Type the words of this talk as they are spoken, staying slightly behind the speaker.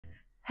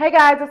Hey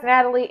guys, it's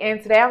Natalie,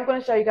 and today I'm going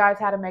to show you guys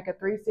how to make a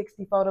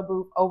 360 photo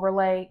booth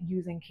overlay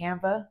using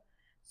Canva.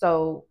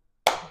 So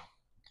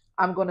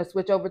I'm going to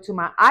switch over to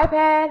my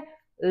iPad.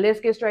 Let's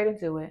get straight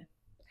into it.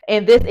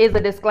 And this is a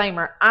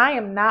disclaimer. I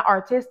am not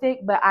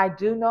artistic, but I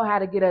do know how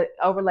to get an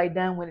overlay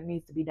done when it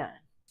needs to be done.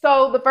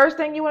 So the first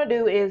thing you want to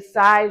do is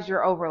size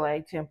your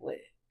overlay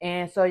template.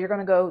 And so you're going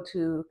to go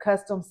to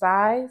custom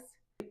size.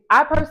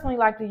 I personally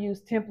like to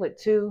use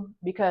template 2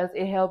 because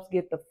it helps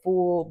get the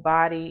full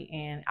body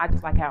and I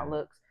just like how it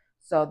looks.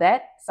 So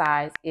that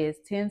size is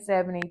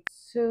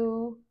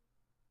 1072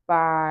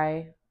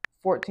 by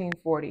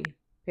 1440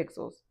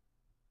 pixels.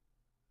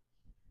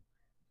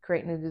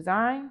 Create new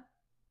design.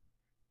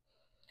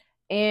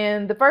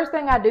 And the first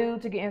thing I do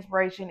to get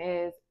inspiration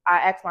is I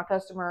ask my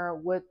customer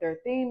what their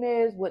theme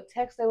is, what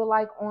text they would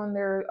like on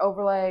their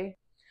overlay.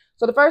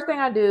 So the first thing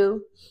I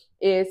do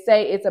is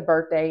say it's a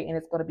birthday and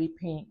it's going to be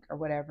pink or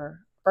whatever.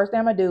 First thing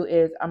I'm going to do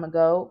is I'm going to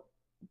go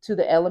to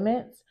the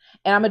elements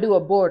and I'm going to do a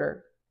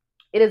border.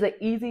 It is an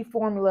easy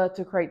formula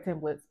to create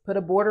templates. Put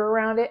a border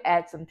around it,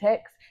 add some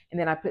text, and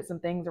then I put some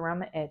things around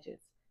the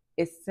edges.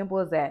 It's simple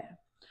as that.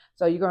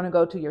 So you're going to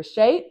go to your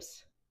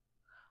shapes.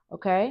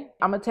 Okay.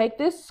 I'm going to take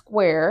this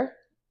square.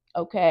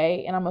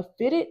 Okay. And I'm going to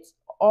fit it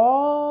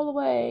all the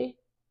way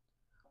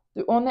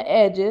through on the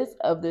edges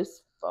of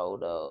this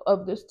photo,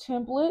 of this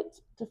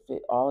template to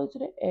fit all the way to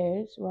the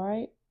edge,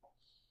 right?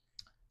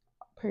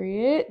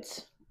 Period.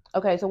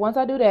 Okay. So once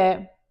I do that,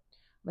 I'm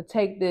going to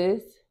take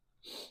this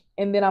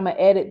and then I'm going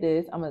to edit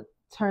this. I'm going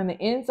to turn the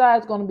inside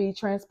is going to be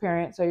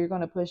transparent. So you're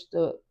going to push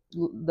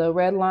the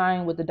red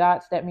line with the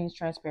dots. That means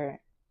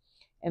transparent.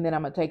 And then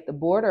I'm going to take the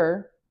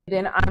border.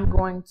 Then I'm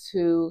going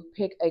to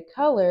pick a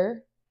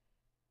color.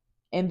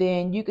 And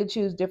then you could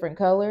choose different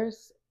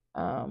colors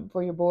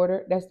for your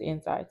border. That's the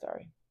inside,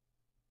 sorry.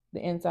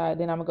 The inside.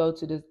 Then I'm going to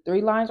go to the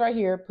 3 lines right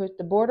here. Put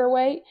the border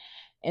weight.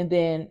 And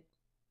then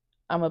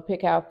I'm going to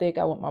pick how thick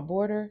I want my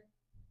border.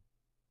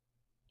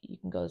 You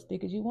can go as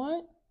thick as you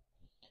want.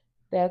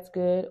 That's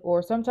good.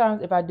 Or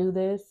sometimes if I do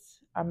this,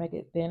 I make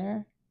it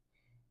thinner.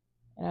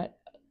 And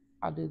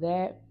I'll do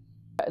that.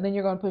 And then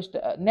you're going to push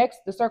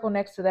the circle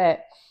next to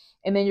that.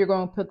 And then you're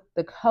going to put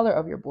the color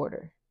of your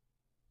border.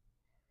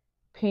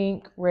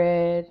 Pink,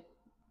 red,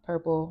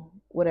 purple,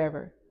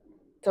 whatever.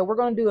 So we're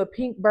going to do a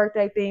pink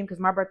birthday theme because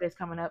my birthday's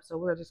coming up. So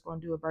we're just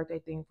going to do a birthday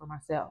theme for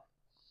myself.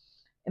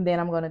 And then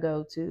I'm going to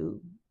go to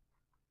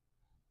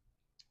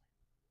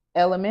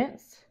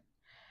elements.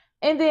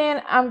 And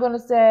then I'm going to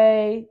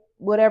say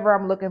whatever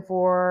I'm looking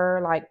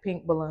for, like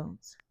pink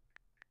balloons.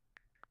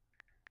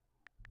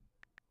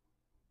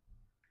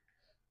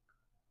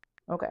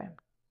 Okay.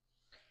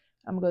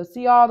 I'm going to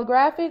see all the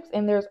graphics,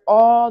 and there's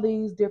all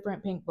these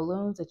different pink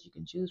balloons that you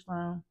can choose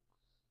from.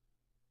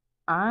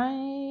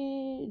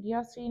 Do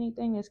y'all see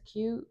anything that's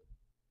cute?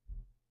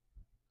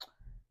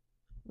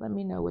 Let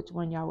me know which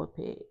one y'all would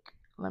pick.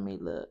 Let me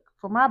look.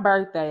 For my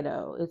birthday,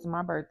 though, it's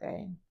my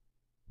birthday.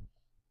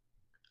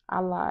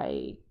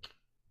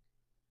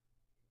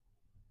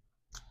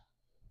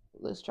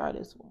 Let's try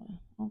this one.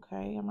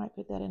 Okay, I might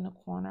put that in the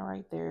corner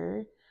right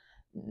there.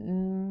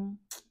 No,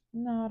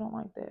 I don't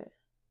like that.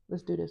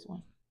 Let's do this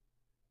one.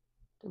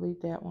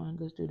 Delete that one.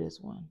 Let's do this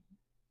one.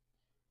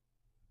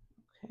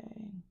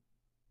 Okay.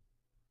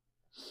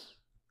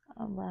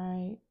 All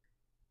right.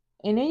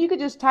 And then you could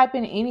just type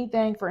in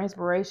anything for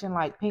inspiration,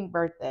 like pink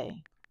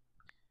birthday.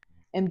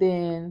 And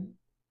then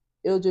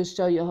it'll just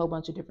show you a whole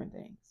bunch of different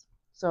things.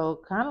 So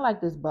kind of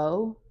like this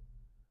bow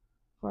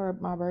for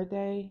my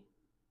birthday.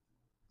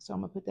 So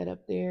I'm going to put that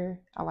up there.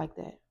 I like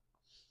that.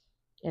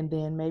 And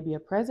then maybe a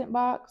present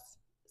box.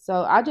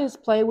 So I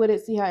just play with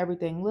it, see how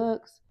everything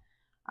looks.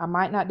 I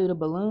might not do the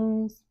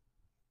balloons.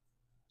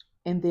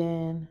 And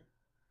then,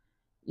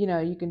 you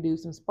know, you can do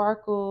some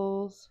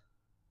sparkles.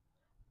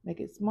 Make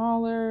it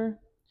smaller.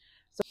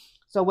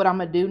 So what I'm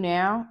going to do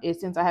now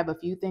is, since I have a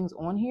few things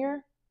on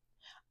here,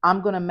 I'm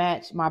going to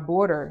match my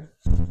border.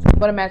 I'm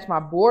going to match my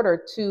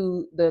border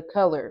to the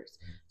colors.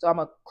 So I'm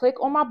going to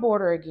click on my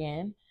border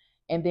again.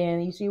 And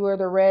then you see where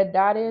the red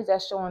dot is?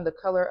 That's showing the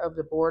color of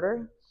the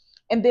border.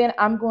 And then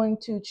I'm going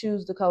to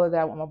choose the color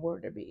that I want my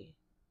border to be.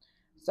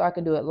 So I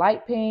can do it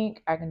light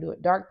pink. I can do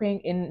it dark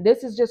pink. And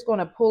this is just going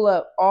to pull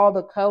up all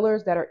the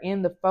colors that are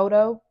in the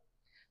photo.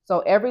 So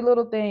every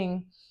little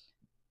thing,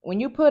 when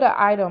you put an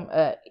item,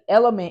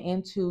 element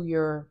into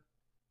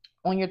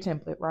on your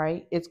template,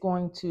 right? It's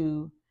going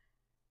to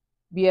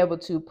be able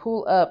to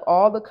pull up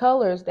all the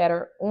colors that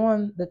are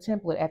on the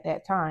template at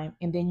that time.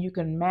 And then you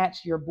can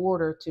match your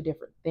border to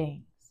different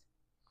things.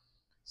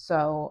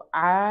 So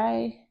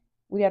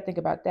what do you think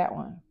about that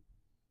one?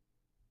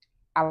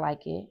 I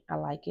like it. I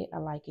like it. I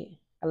like it.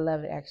 I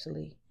love it,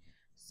 actually.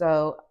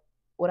 So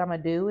what I'm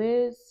going to do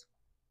is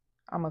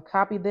I'm going to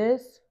copy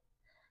this.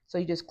 So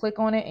you just click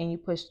on it and you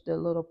push the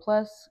little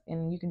plus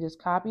and you can just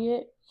copy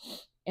it.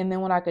 And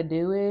then what I could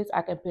do is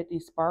I can put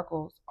these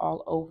sparkles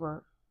all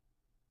over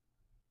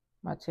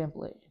my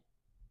template.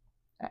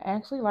 I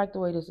actually like the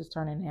way this is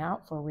turning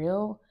out, for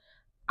real.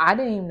 I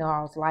didn't even know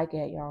I was like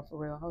that, y'all, for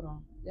real. Hold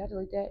on. Did I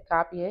delete that?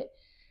 Copy it.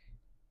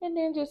 and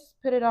then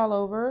just put it all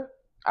over.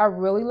 I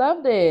really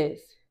love this.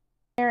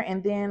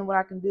 And then what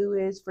I can do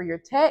is for your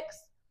text,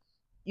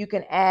 you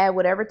can add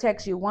whatever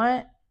text you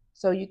want.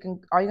 So you can,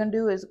 all you're gonna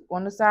do is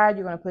on the side,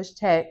 you're gonna push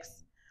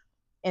text,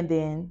 and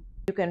then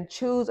you can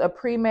choose a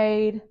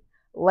pre-made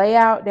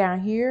layout down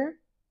here.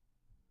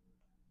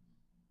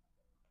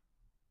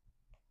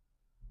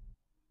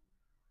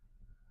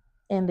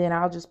 And then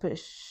I'll just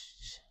push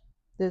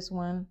this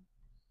one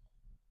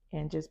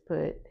and just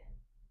put,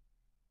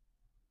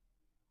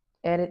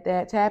 edit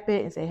that, tap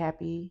it and say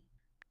happy.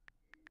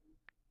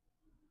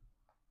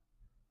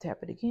 Tap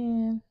it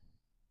again.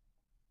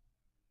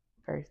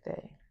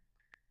 Birthday.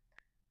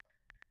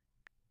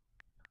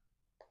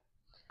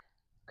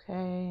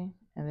 Okay,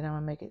 and then I'm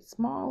gonna make it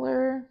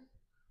smaller.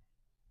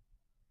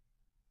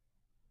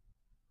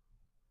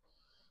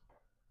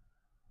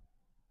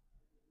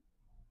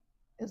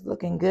 It's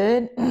looking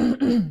good.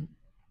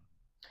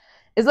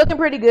 It's looking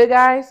pretty good,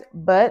 guys,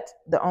 but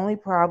the only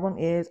problem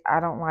is I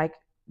don't like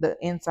the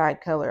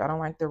inside color. I don't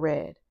like the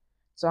red.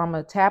 So I'm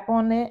gonna tap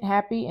on it,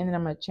 happy, and then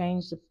I'm gonna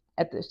change the,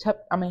 at the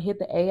top, I'm gonna hit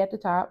the A at the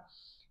top,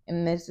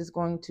 and this is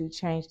going to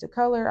change the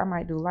color. I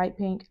might do light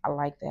pink. I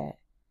like that.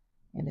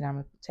 And then I'm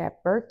gonna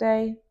tap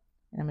birthday,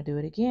 and I'm gonna do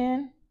it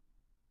again.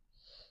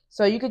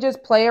 So you could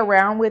just play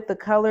around with the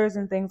colors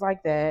and things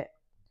like that.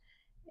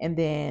 And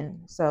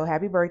then, so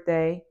happy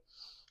birthday.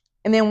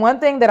 And then one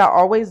thing that I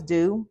always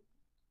do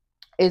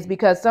is,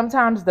 because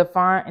sometimes the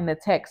font and the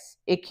text,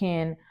 it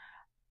can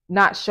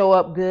not show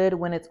up good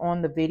when it's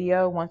on the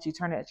video, once you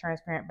turn it a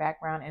transparent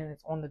background and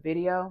it's on the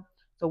video.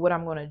 So what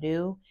I'm going to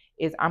do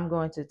is I'm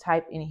going to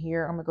type in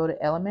here, I'm going to go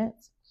to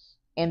elements,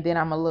 and then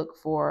I'm going to look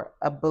for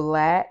a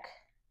black.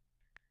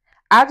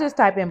 I'll just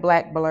type in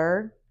black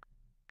blur.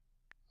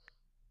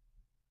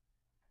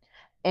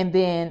 And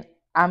then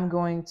I'm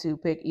going to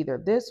pick either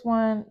this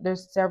one.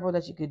 There's several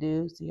that you could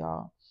do, see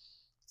y'all.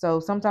 So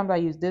sometimes I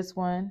use this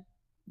one,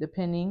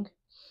 depending.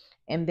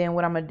 And then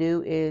what I'm going to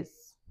do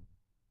is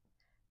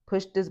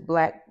push this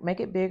black, make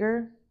it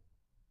bigger.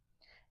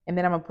 And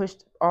then I'm going to push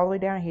all the way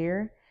down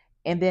here.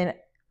 And then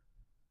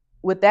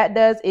what that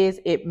does is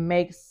it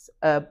makes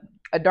a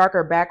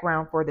darker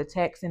background for the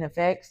text and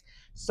effects,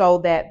 so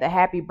that the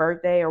happy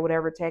birthday or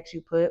whatever text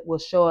you put will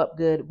show up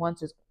good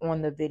once it's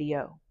on the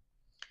video.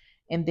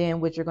 And then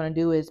what you're going to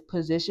do is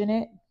position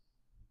it.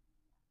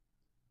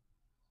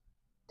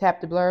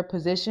 Tap the blur,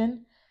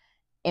 position.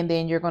 And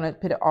then you're going to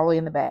put it all the way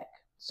in the back,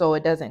 so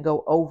it doesn't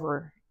go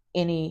over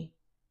any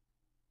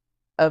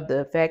of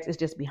the effects. It's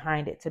just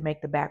behind it to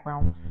make the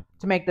background,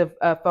 to make the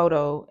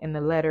photo and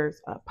the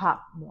letters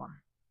pop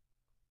more.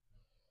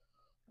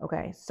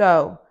 Okay,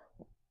 so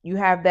you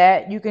have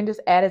that. You can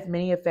just add as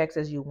many effects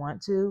as you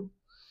want to.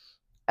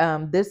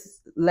 This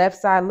left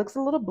side looks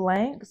a little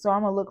blank, so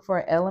I'm going to look for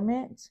an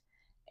element.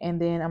 And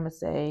then I'm going to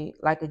say,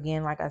 like,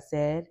 again, like I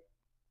said,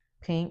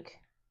 pink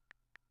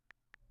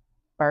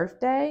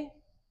birthday.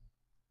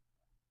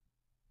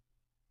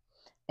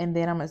 And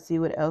then I'm going to see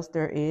what else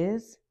there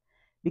is,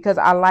 because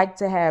I like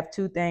to have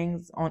two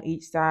things on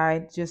each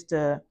side just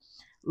to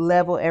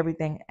level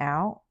everything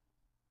out.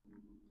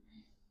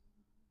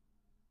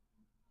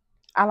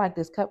 I like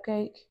this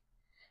cupcake.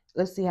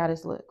 Let's see how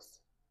this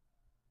looks.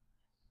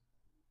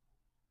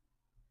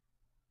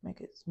 Make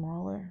it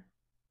smaller.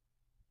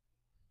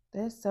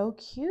 That's so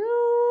cute.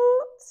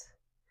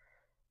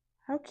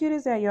 How cute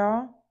is that,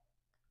 y'all?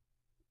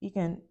 You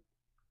can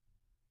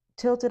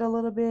tilt it a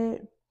little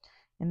bit.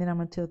 And then I'm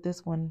going to tilt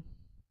this one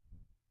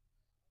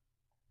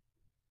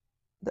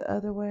the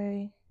other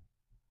way.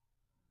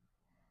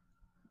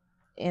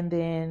 And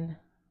then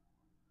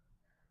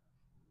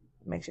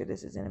make sure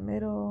this is in the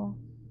middle.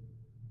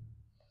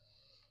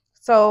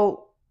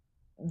 So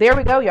there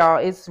we go, y'all.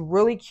 It's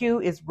really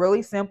cute. It's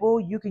really simple.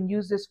 You can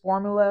use this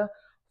formula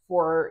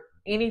for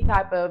any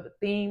type of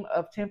theme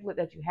of template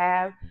that you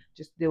have.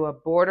 Just do a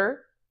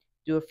border,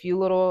 do a few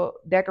little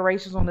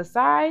decorations on the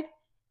side,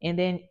 and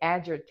then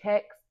add your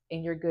text,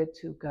 and you're good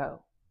to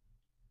go.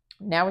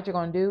 Now what you're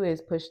going to do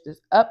is push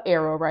this up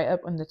arrow right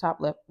up in the top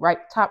left,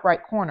 top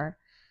right corner.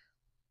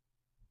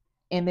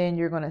 And then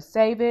you're going to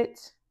save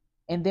it.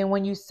 And then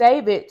when you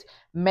save it,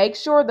 make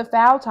sure the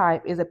file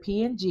type is a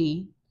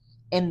PNG.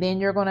 And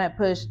then you're going to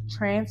push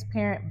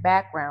transparent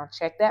background.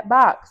 Check that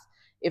box.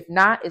 If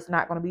not, it's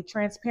not going to be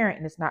transparent,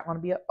 and it's not going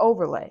to be an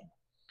overlay.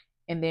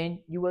 And then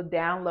you will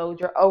download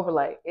your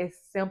overlay. It's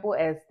simple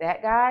as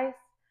that, guys.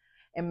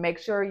 And make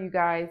sure you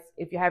guys,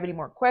 if you have any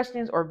more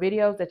questions or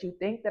videos that you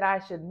think that I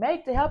should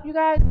make to help you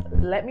guys,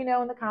 let me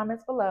know in the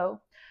comments below.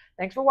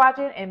 Thanks for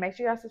watching, and make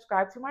sure y'all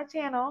subscribe to my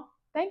channel.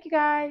 Thank you,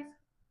 guys,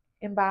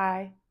 and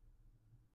bye.